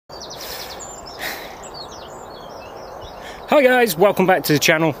Hi guys, welcome back to the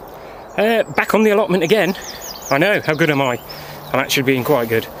channel. Back on the allotment again. I know, how good am I? I'm actually being quite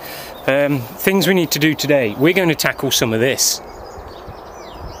good. Things we need to do today. We're going to tackle some of this.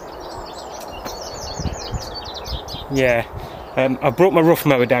 Yeah, I've brought my rough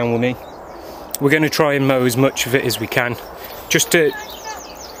mower down with me. We're going to try and mow as much of it as we can. Just to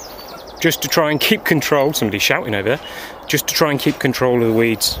try and keep control. Somebody's shouting over there. Just to try and keep control of the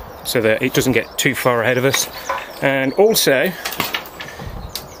weeds so that it doesn't get too far ahead of us. And also,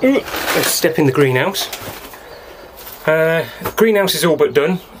 let's step in the greenhouse. The greenhouse is all but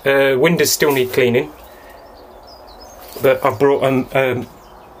done. Windows still need cleaning, but I've brought a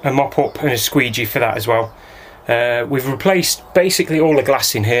mop up and a squeegee for that as well. We've replaced basically all the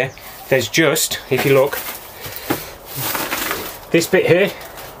glass in here. There's just, if you look, this bit here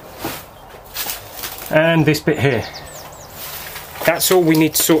and this bit here. That's all we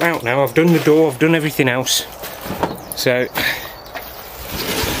need to sort out now. I've done the door, I've done everything else. So,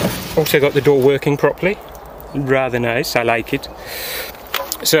 also got the door working properly. Rather nice, I like it.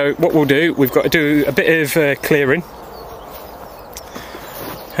 So what we'll do, we've got to do a bit of clearing.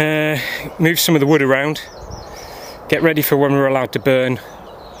 Move some of the wood around. Get ready for when we're allowed to burn.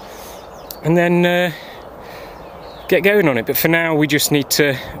 And then get going on it. But for now we just need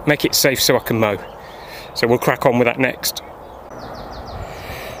to make it safe so I can mow. So we'll crack on with that next.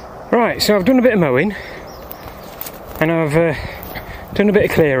 Right, so I've done a bit of mowing. And I've done a bit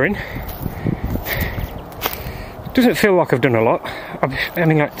of clearing. Doesn't feel like I've done a lot. I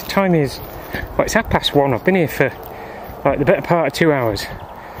mean, like, the time is, well, it's 1:30. I've been here for like the better part of 2 hours,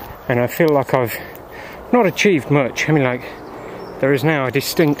 and I feel like I've not achieved much. I mean, like, there is now a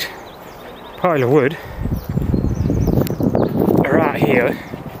distinct pile of wood right here,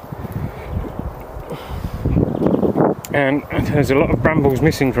 and there's a lot of brambles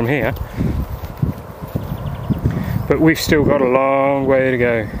missing from here. But we've still got a long way to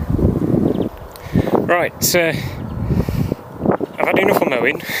go. Right, I've had enough of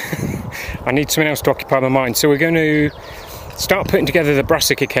mowing. I need something else to occupy my mind. So we're going to start putting together the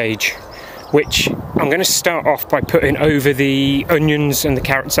brassica cage, which I'm going to start off by putting over the onions and the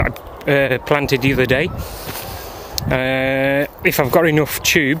carrots that I planted the other day. If I've got enough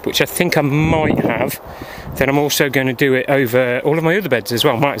tube, which I think I might have, then I'm also going to do it over all of my other beds as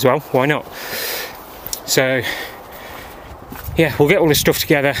well. Might as well, why not? So yeah, we'll get all this stuff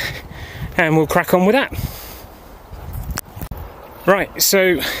together and we'll crack on with that. Right,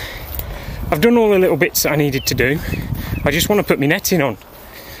 so I've done all the little bits that I needed to do. I just want to put my netting on.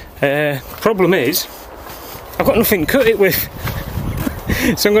 Problem is, I've got nothing to cut it with.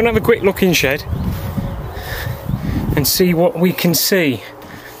 So I'm going to have a quick look in shed and see what we can see.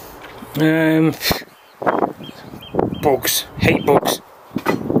 Bugs, hate bugs.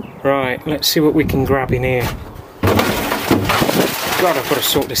 Right, let's see what we can grab in here. God, I've got to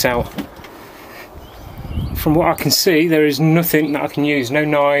sort this out. From what I can see, there is nothing that I can use. No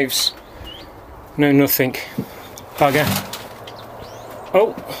knives, no nothing. Bugger.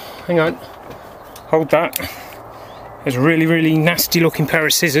 Oh, hang on. Hold that. There's a really, really nasty looking pair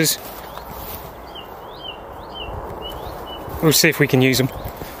of scissors. We'll see if we can use them.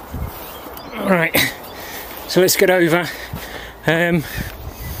 Alright, so let's get over.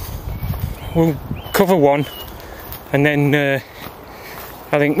 We'll cover one, and then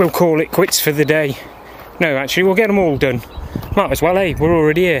I think we'll call it quits for the day. No, actually, we'll get them all done. Might as well, eh? We're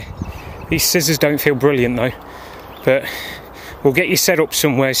already here. These scissors don't feel brilliant though, but we'll get you set up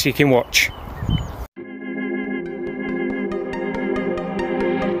somewhere so you can watch.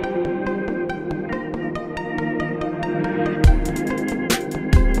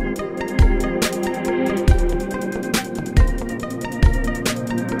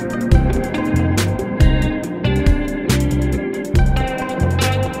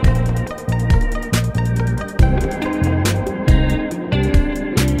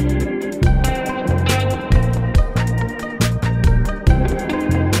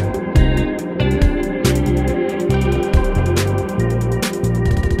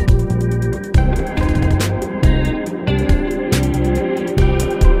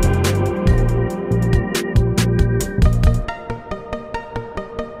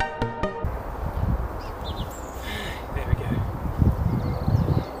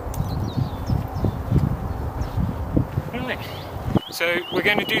 So we're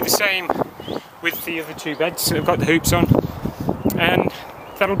going to do the same with the other two beds that have got the hoops on, and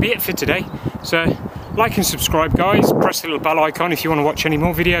that'll be it for today. So like and subscribe guys, press the little bell icon if you want to watch any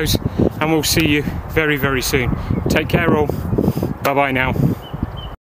more videos, and we'll see you very, very soon. Take care all, bye bye now.